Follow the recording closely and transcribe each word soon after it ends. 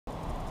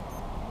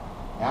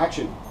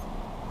Action.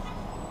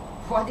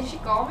 What did she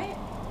call me?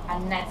 A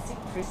Nazi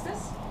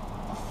priestess?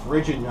 A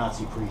frigid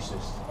Nazi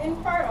priestess.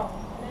 Infertile.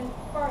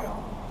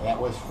 Infertile.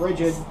 That was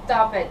frigid.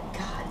 Stop it.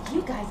 God,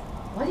 you guys,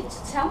 what did you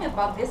tell me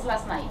about this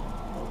last night?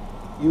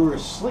 You were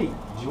asleep.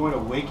 Did you want to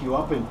wake you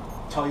up and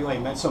tell you I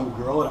met some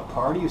girl at a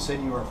party who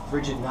said you were a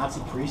frigid Nazi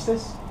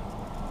priestess?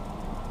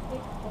 It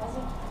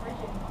wasn't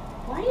frigid.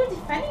 Why are you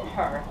defending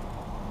her?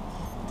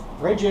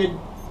 Frigid.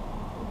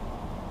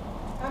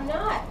 I'm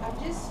not. I'm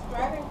just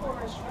driving for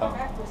a strong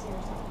accuracy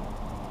or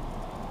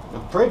something. The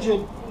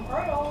frigid.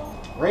 Infertile.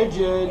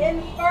 Frigid.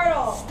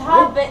 Infertile.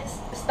 Stop it.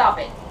 Stop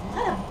it.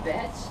 What a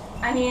bitch.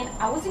 I mean,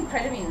 I was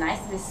incredibly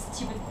nice to this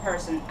stupid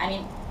person. I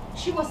mean,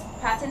 she was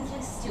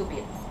patently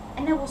stupid.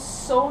 And I was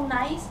so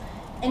nice.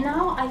 And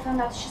now I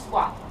found out she's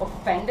what?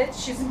 Offended?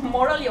 She's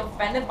morally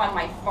offended by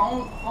my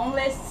phone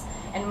lists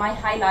and my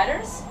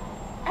highlighters?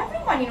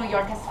 Everyone in New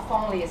York has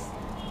phone lists.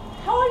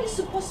 How are you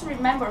supposed to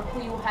remember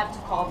who you have to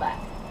call back?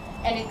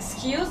 And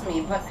excuse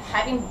me, but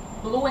having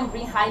blue and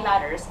green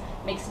highlighters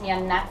makes me a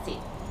Nazi.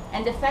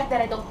 And the fact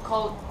that I don't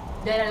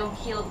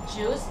kill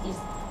Jews is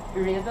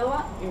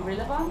irrelevant?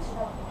 Irrelevant,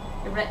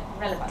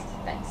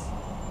 thanks.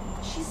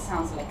 She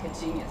sounds like a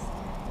genius.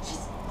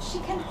 She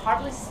can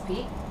hardly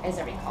speak, as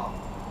I recall.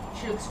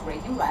 She looks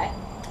great in black,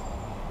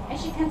 and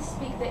she can't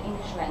speak the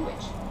English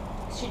language.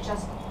 She's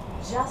just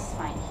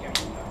fine here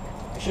in New York.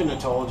 I shouldn't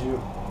have told you.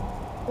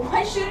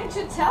 Why shouldn't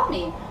you tell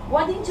me?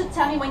 Why didn't you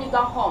tell me when you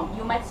got home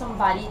you met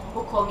somebody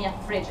who called me a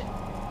frigid?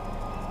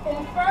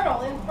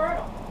 Infertile.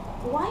 Infertile.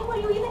 Why were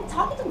you even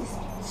talking to this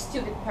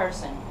stupid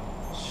person?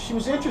 She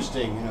was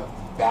interesting in a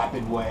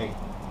vapid way.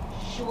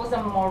 She was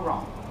a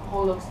moron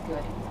who looks good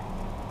in black.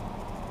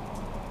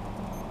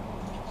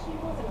 She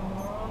wasn't a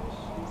moron.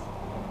 She was...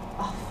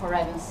 Oh, for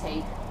heaven's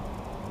sake.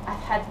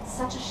 I've had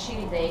such a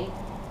shitty day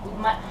with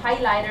my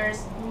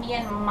highlighters, me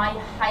and my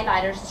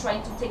highlighters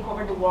trying to take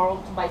over the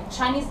world to buy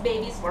Chinese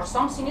babies for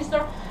some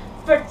sinister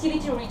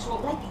fertility ritual.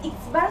 Like,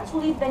 it's better to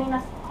live than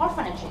in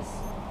orphanages.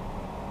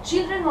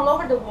 Children all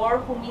over the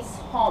world who miss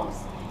homes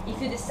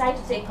if you decide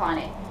to take on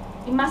it.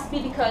 It must be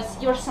because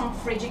you're some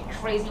frigid,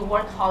 crazy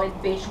workaholic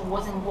bitch who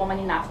wasn't woman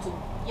enough to,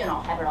 you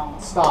know, have her own.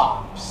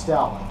 Stop,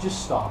 Stella.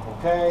 Just stop,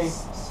 okay?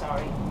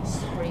 Sorry,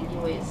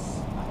 Louis.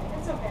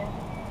 It's okay.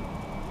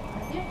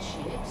 Are there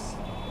chips?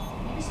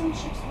 Maybe some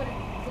chips would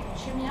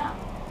cheer me up.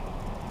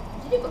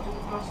 Did you go to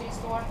the grocery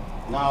store?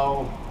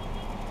 No.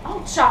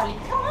 Oh, Charlie,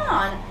 come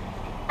on!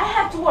 I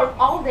have to work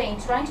all day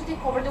trying to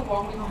take over the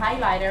world with my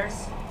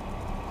highlighters.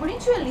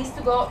 Couldn't you at least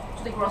go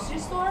to the grocery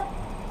store?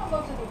 I'll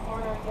go to the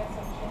corner and get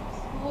some chips.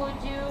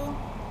 Would you?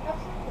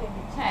 Absolutely.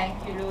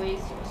 Thank you, Louis.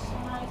 You were so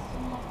nice to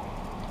me.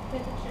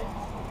 Take the chips.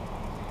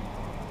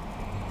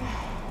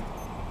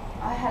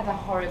 I had a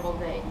horrible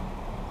day.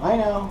 I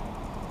know.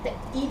 The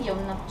idiot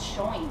not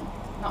showing.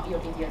 Not your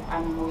idiot,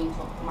 I'm moving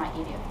to my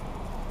idiot.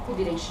 Who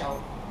didn't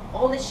show.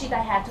 All the shit I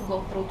had to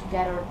go through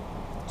together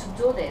to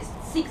do this.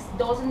 6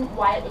 dozen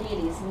wild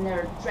lilies in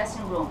their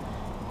dressing room.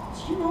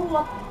 Do you know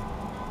what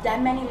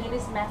that many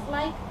lilies smell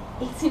like?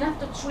 It's enough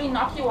to truly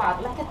knock you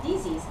out like a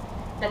disease.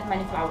 That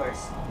many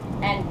flowers.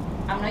 And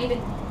I'm not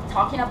even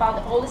talking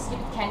about all the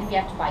stupid candy we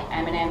have to buy.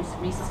 M&M's,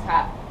 Reese's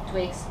Cup,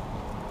 Twix.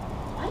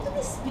 Why do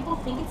these people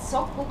think it's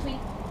so cool to eat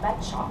bad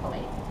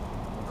chocolate?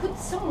 Could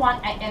someone,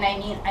 and I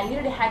mean, I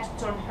literally had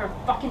to turn her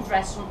fucking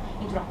dressing room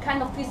into a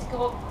kind of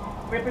physical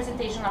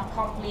representation of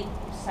complete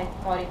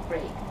psychotic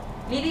break.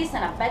 Lilies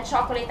and a bad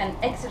chocolate and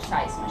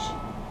exercise machine.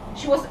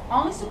 She was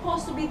only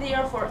supposed to be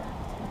there for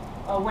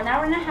 1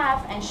 hour and a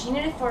half, and she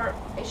needed her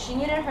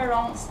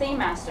own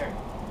Stainmaster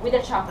with the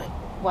chocolate.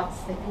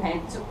 What's the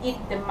plan? To eat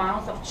the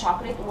amount of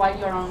chocolate while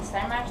you're on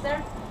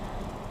Stainmaster?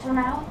 Turn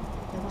out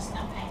there was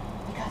no plan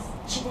because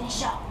she didn't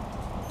show.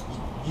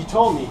 You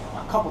told me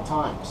a couple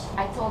times.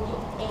 I told you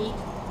 8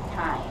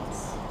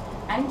 times.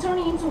 I'm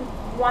turning into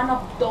one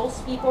of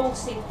those people who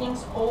say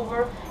things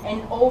over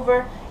and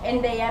over,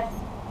 and they have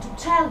to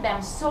tell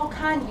them so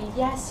kindly,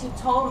 yes, you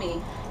told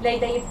me, like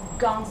they've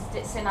gone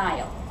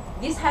senile.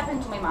 This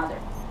happened to my mother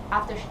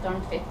after she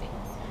turned 50.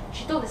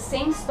 She told the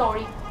same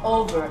story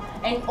over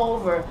and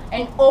over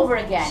and over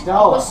again.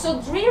 Stella. It was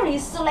so dreary,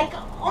 so like,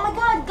 oh my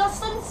God, God's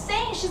so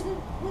insane. She's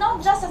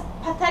not just a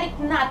pathetic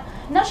nut.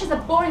 Now she's a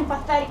boring,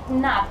 pathetic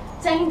nut,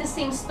 telling the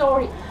same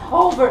story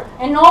over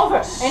and over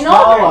and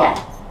Stella, over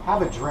again.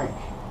 have a drink.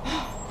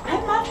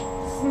 I'm not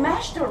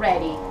smashed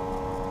already.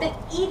 That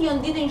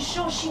idiot didn't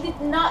show. She did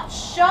not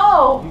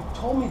show. You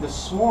told me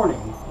this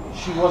morning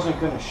she wasn't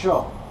going to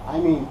show. I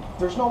mean,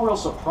 there's no real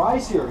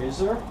surprise here, is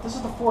there? This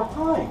is the 4th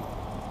time.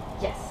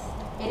 Yes,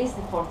 it is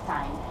the 4th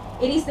time.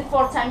 It is the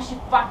 4th time she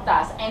fucked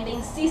us, and they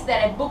insist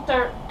that I booked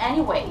her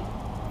anyway.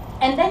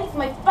 And then it's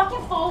my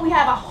fucking fault we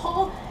have a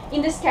hole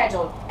in the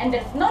schedule. And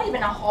there's not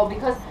even a hole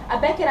because I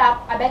back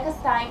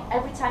us time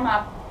every time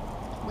up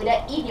with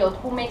that idiot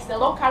who makes the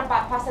low-carb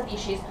pasta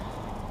dishes.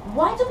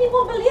 Why do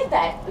people believe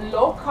that?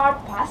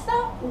 Low-carb pasta?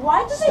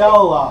 Why do they...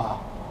 Stella!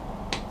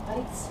 But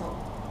it's so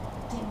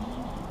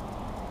demeaning.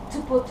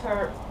 To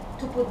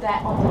put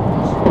that on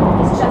television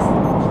is just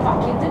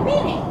fucking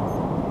demeaning.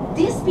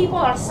 These people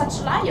are such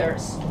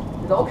liars.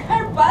 low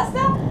carb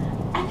pasta,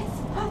 and it's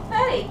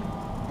pathetic.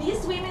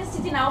 These women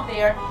sitting out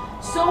there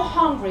so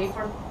hungry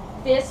for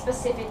this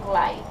specific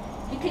life.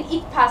 You can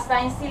eat pasta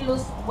and still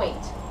lose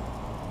weight.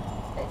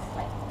 That's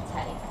like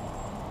pathetic.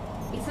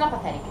 It's not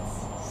pathetic,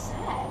 it's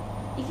sad.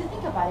 If you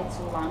think about it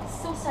too long, it's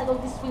so sad all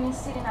these women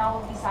sitting out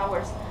all these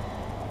hours.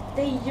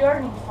 They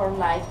yearning for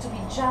life to be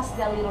just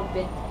a little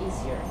bit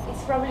easier.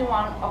 It's probably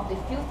one of the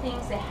few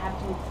things they have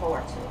to look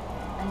forward to.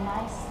 A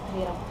nice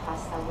plate of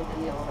pasta with a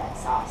little red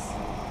sauce.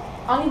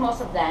 Only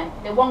most of them,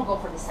 they won't go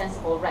for the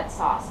sensible red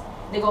sauce.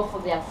 They go for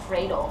the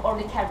Alfredo or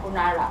the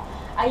carbonara.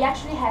 I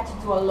actually had to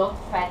do a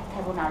low-fat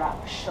carbonara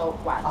show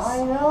once.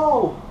 I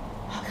know.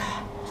 Oh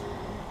God.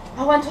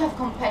 I want to have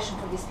compassion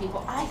for these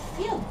people. I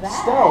feel bad.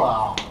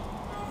 Stella.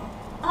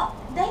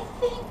 They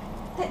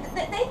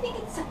think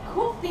it's a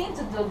cool thing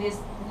to do this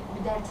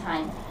with their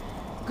time.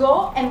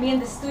 Go and be in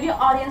the studio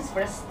audience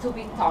for a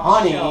stupid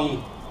talk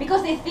show.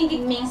 Because they think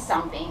it means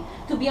something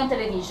to be on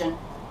television.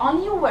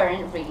 Only you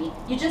weren't really.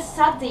 You just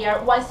sat there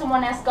while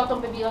someone else got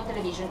on baby on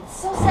television. It's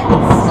so sad.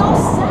 It's so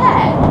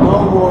sad.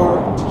 No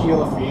more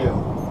tequila for you.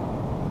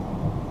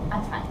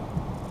 I'm fine.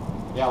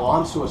 Yeah, well,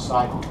 I'm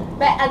suicidal.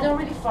 But I don't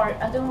really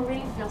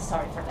feel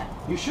sorry for them.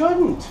 You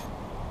shouldn't.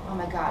 Oh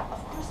my God,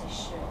 of course I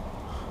should.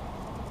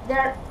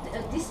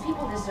 These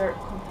people deserve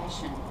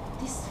compassion.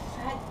 These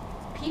fat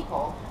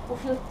people who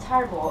feel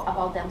terrible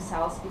about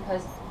themselves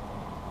because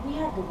we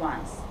are the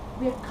ones.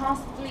 We are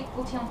constantly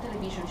putting on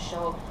television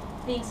show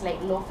things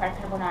like low-fat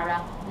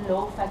carbonara,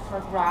 low-fat foie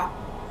gras.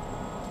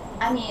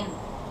 I mean,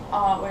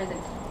 where is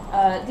it?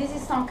 This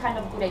is some kind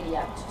of good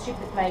idea to strip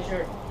the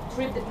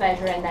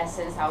pleasure and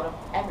essence out of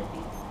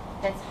everything.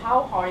 That's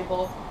how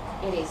horrible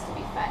it is to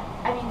be fat.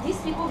 I mean, these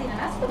people didn't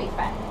ask to be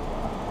fat.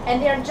 And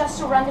they are just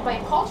surrounded by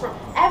a culture.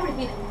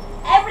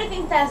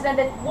 Everything tells them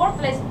that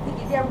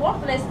they're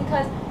worthless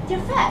because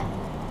they're fat.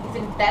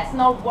 If that's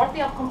not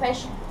worthy of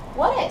compassion,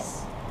 what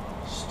is?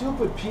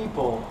 Stupid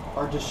people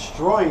are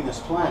destroying this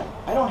planet.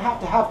 I don't have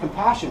to have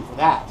compassion for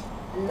that.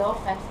 Low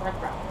fat foie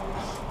gras.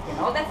 You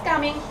know that's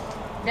coming.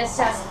 That's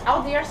just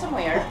out there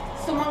somewhere.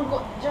 Someone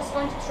just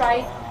going to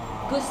try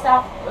good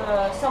stuff,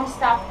 some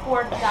stuff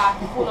poured that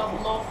full of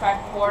low fat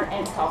pork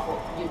and tofu.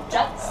 You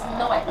just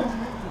know it.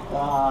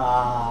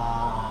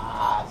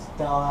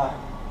 Stella,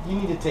 you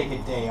need to take a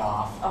day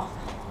off. Oh,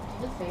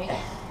 do you think?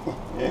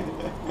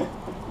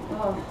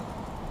 Oh.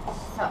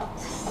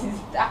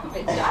 Stop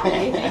it,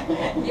 Johnny.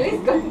 You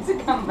is going to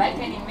come back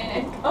any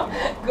minute.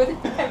 Good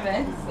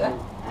heavens.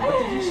 What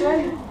did you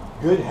say?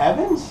 Good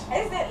heavens?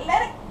 I said,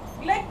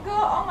 let go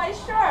on my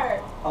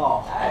shirt.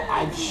 Oh,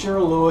 I'm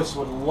sure Lewis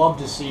would love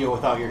to see you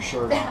without your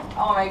shirt on.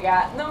 Oh my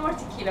God, no more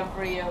tequila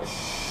for you.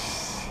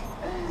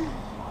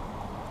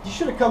 You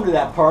should have come to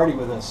that party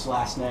with us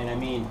last night. I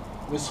mean,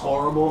 it was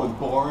horrible and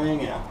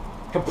boring and a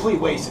complete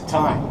waste of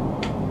time.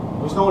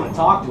 There was no one to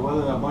talk to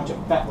other than a bunch of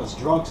feckless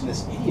drunks and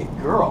this idiot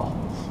girl.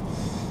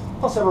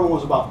 Plus, everyone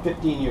was about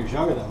 15 years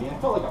younger than me. I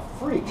felt like a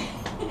freak.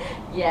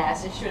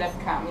 Yes, you should have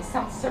come. It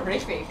sounds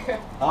terrific.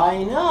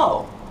 I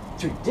know.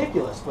 It's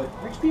ridiculous, but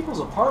rich people's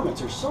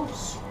apartments are so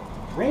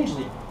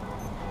strangely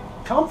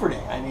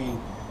comforting. I mean,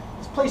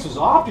 this place was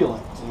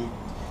opulent. And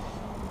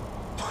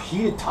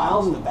heated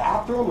tiles in the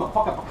bathroom, a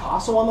fucking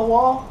Picasso on the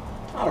wall.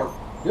 Not a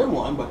good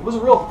one, but it was a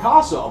real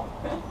Picasso.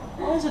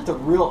 Why is it that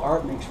real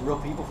art makes real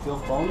people feel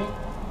phony?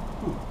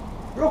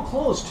 Real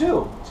clothes,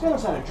 too. This guy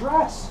knows how to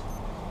dress.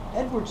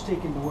 Edward's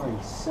taken to wearing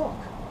silk.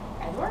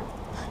 Edward?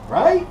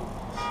 Right?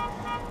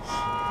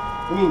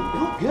 I mean, it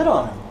looked good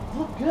on him. He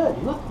looked good.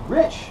 He looked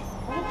rich.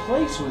 The whole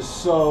place was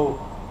so...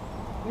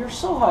 We were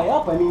so high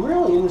up. I mean,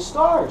 really, in the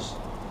stars.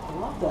 I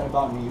love that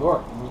about New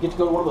York. When you get to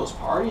go to one of those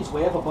parties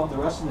way up above the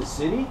rest of the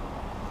city,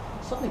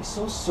 something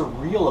so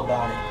surreal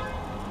about it.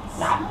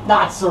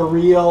 Not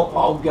surreal.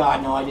 Oh,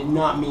 God, no, I did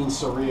not mean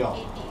surreal.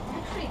 It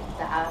actually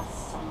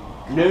does.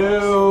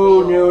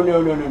 No.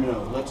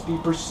 Let's be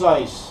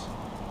precise.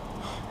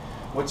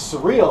 What's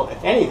surreal,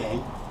 if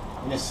anything,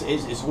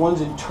 is one's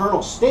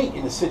internal state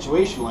in a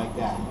situation like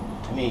that.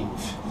 I mean,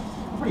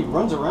 everybody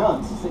runs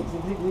around think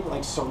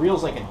like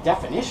surreal's like a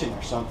definition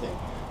or something.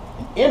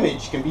 An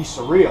image can be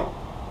surreal.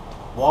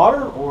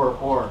 Water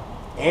or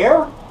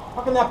air?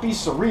 How can that be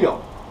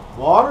surreal?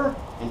 Water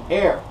and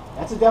air.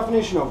 That's a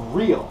definition of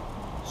real.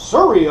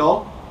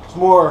 Surreal is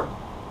more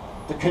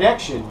the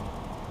connection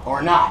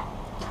or not.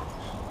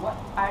 What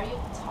are you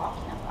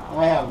talking about?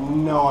 I have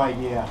no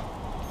idea.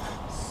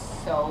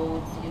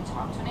 So, did you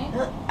talk to Nate?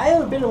 I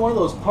haven't been to one of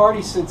those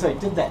parties since I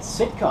did that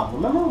sitcom.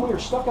 Remember when we were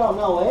stuck out in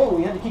LA and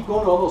we had to keep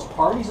going to all those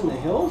parties in the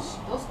hills?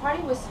 Those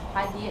parties was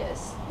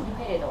ideas. You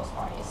hated those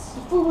parties.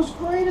 The food was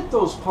great at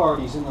those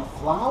parties, and the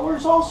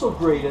flowers also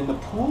great, and the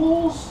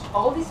pools.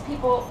 All these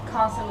people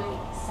constantly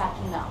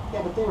sucking up.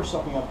 Yeah, but they were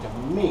sucking up to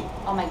me.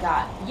 Oh my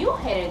God, you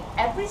hated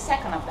every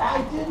second of that.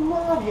 I did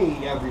not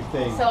hate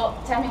everything. So,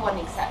 tell me what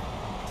Nick said.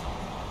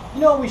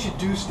 You know what we should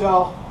do,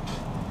 Stel?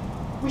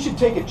 We should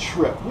take a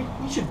trip.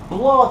 We should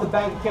blow out the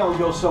bank account and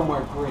go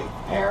somewhere great.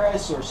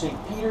 Paris or St.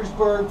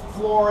 Petersburg,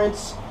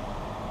 Florence.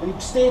 I mean,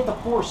 stay at the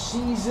Four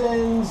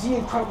Seasons, eat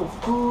incredible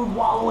food,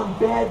 wallow in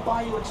bed,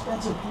 buy you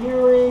expensive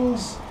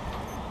earrings,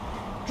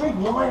 drink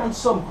wine on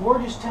some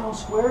gorgeous town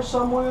square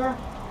somewhere.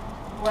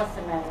 What's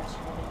the matter,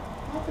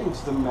 Charlie?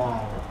 Nothing's the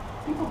matter.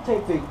 People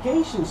take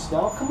vacations,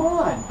 Stella. Come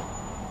on.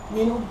 I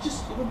mean, it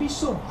would be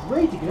so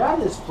great to get out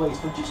of this place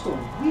for just a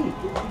week. It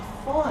would be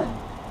fun.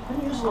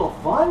 Couldn't you use a little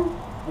fun?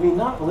 I mean,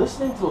 not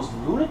listening to those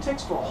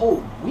lunatics for a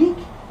whole week?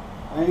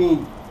 I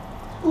mean,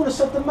 una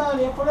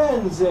settimana a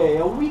Firenze,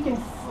 a week in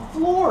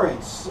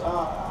Florence,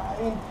 I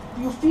mean,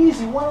 the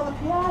Uffizi, one on the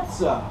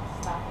piazza.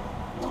 Stop.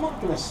 I'm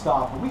not going to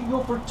stop. We can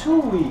go for 2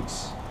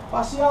 weeks.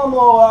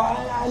 Passiamo,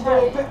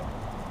 Charlie,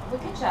 we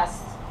could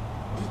just...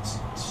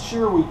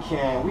 Sure we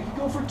can. We could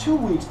go for 2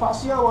 weeks.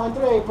 Passiamo,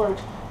 Andre, per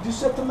 2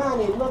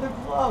 settimane, leather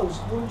gloves,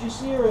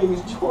 gorgeous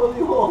earrings, jolly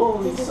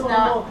holy. This is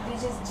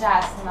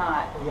just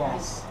not.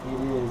 Yes,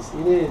 it is.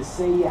 It is.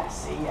 Say yes,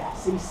 say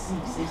yes. Say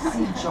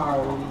see,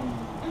 Charlie.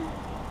 Can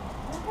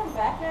I come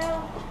back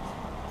now?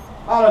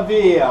 Vada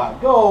via.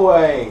 Go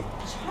away.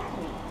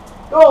 Charlie.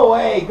 Go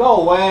away. Go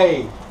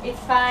away. It's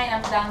fine,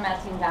 I'm done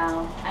melting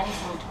down. I need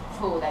some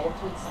food, I have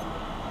to eat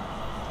something.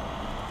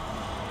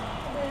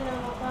 I didn't know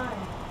what time.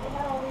 They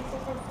had all these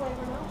different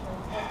flavor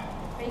notions, like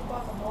fake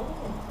guacamole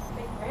and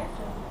fake ranch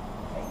and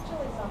fake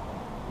chili something,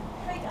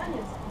 fake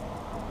onions.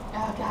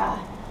 Oh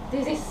god,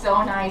 this is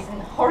so nice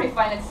and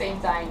horrifying at the same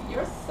time.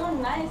 You're so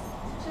nice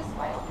to just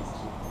buy all this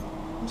shit.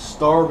 I'm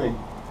starving.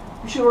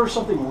 We should order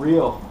something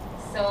real.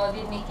 So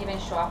did Nick even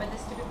show up at the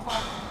stupid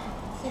park?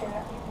 Yeah, you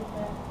did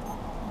that.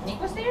 Nick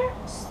was there?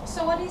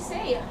 So what did he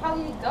say? How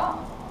did it go?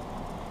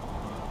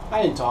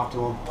 I didn't talk to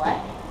him. What?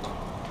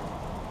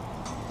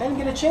 Didn't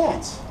get a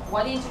chance.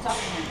 Why didn't you talk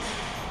to him?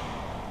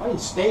 I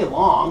didn't stay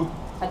long.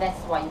 But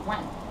that's why you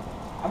went.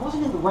 I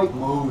wasn't in the right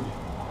mood.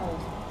 Oh,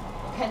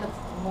 what kind of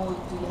mood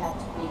do you have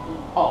to be in?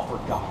 Oh, for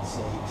God's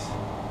sakes.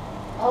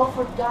 Oh,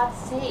 for God's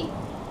sake.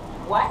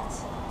 What?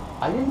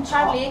 I didn't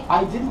Charlie.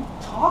 I didn't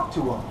talk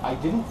to him. I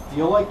didn't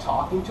feel like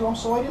talking to him,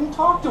 so I didn't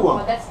talk to him.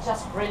 Well, that's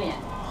just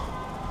brilliant.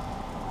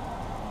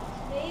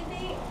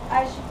 Maybe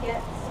I should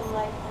get some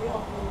like real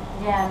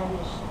food. Yeah, maybe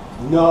you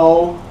should.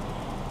 No.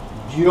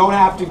 You don't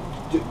have to.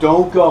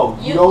 Don't go.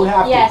 You don't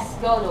have yes,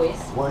 go, Luis.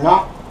 to. We're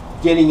not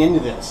getting into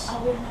this. Oh,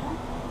 we're not?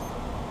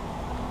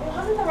 It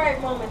wasn't the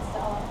right moment,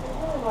 Stella. It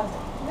really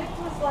wasn't. Nick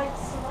was like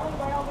surrounded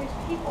by all these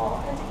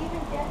people, and to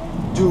even get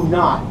him. Do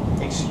not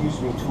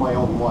excuse me to my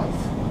own wife.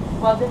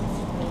 Well, that's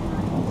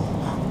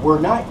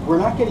really nice. We're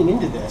not getting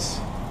into this.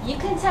 You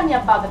can tell me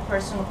about the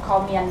person who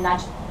called me a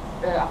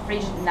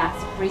frigid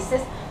Nazi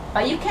priestess,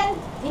 but you can't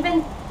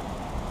even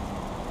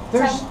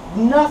There's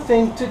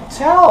nothing to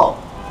tell.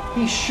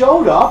 He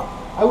showed up.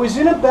 I was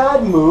in a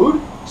bad mood,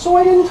 so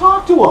I didn't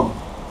talk to him.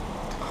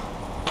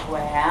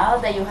 Well,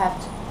 then you have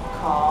to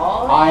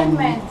call I'm him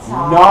and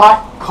talk.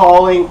 not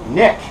calling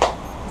Nick.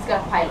 He's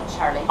got a pilot,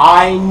 Charlie.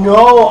 I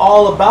know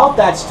all about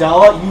that,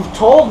 Stella. You've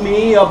told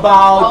me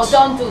about... Oh,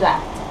 don't do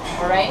that,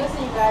 all right?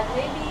 Listen, you guys,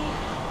 maybe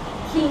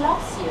He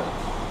loves you. You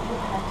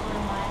have to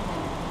remind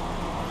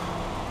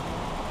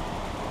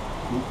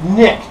him.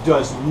 Nick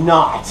does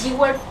not.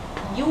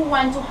 You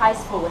went to high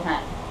school with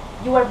him.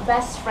 You were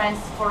best friends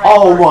forever.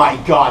 Oh my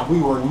God,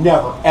 we were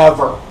never,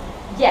 ever.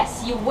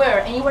 Yes, you were,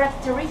 and you were a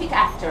terrific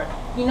actor.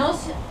 He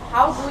knows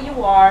how good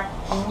you are.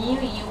 He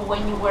knew you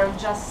when you were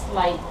just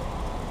like...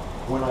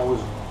 When I was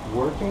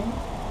working?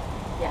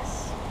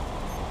 Yes.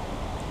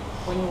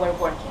 When you were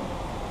working.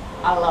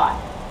 A lot.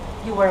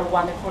 You were a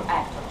wonderful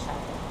actor,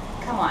 Charlie.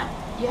 Come on,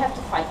 you have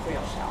to fight for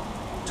yourself.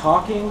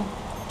 Talking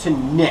to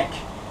Nick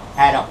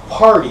at a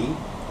party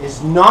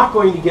is not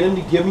going to get him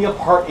to give me a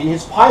part in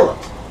his pilot.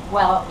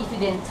 Well, if you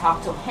didn't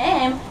talk to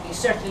him, you're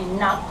certainly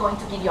not going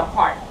to give you a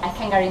part. I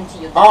can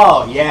guarantee you that.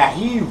 Oh yeah,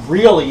 he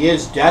really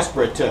is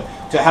desperate to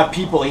have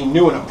people he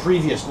knew in a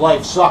previous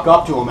life suck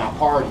up to him at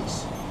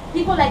parties.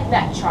 People like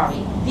that,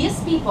 Charlie. These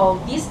people,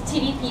 these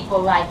TV people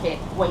like it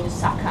when you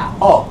suck up.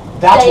 Oh,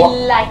 that's They why.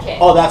 like it.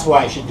 Oh, that's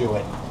why I should do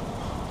it.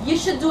 You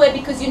should do it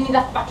because you need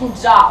a fucking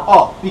job.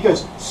 Oh,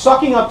 because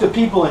sucking up to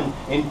people to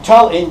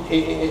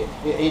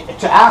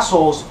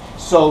assholes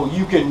so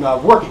you can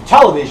work in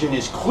television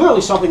is clearly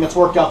something that's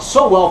worked out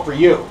so well for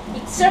you.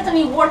 It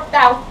certainly worked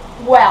out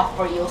well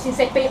for you since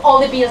I pay all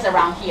the bills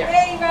around here.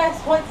 hey, you guys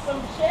want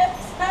some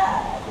chips?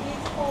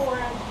 These 4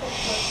 round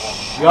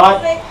chips.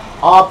 Shut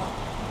up,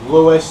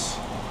 Louis.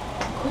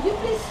 Could you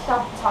please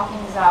stop talking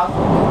this out?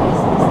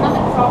 It's not a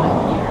problem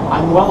here.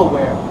 I'm well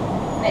aware.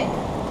 Nick.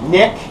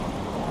 Nick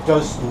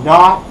does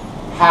not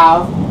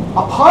have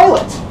a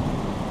pilot.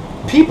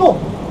 People,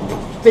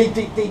 they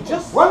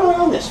just run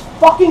around this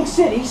fucking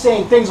city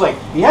saying things like,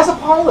 he has a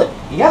pilot,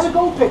 he has a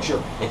gold picture,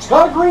 it's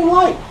got a green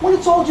light, when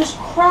it's all just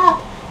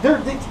crap.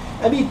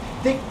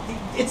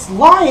 It's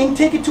lying,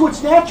 take it to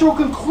its natural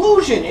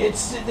conclusion.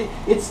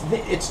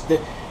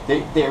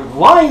 They're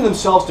lying to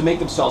themselves to make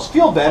themselves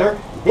feel better.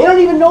 They don't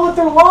even know that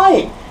they're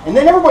lying. And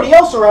then everybody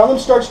else around them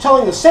starts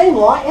telling the same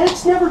lie, and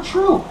it's never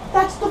true.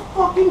 That's the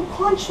fucking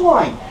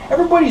punchline.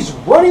 Everybody's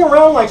running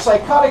around like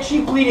psychotic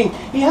sheep bleating,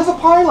 he has a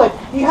pilot,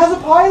 he has a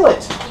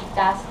pilot. He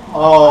does.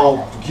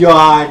 Oh,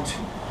 God.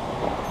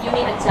 You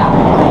need a job.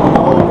 I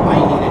know I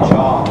need a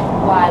job.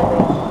 Why with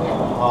him?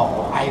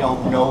 Oh, I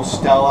don't know,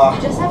 Stella.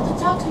 You just have to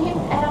talk to him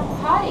at a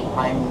party.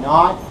 I'm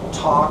not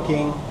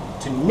talking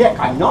to Nick.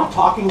 I'm not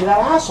talking to that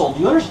asshole. Do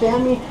you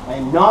understand me? I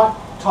am not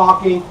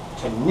talking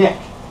to Nick.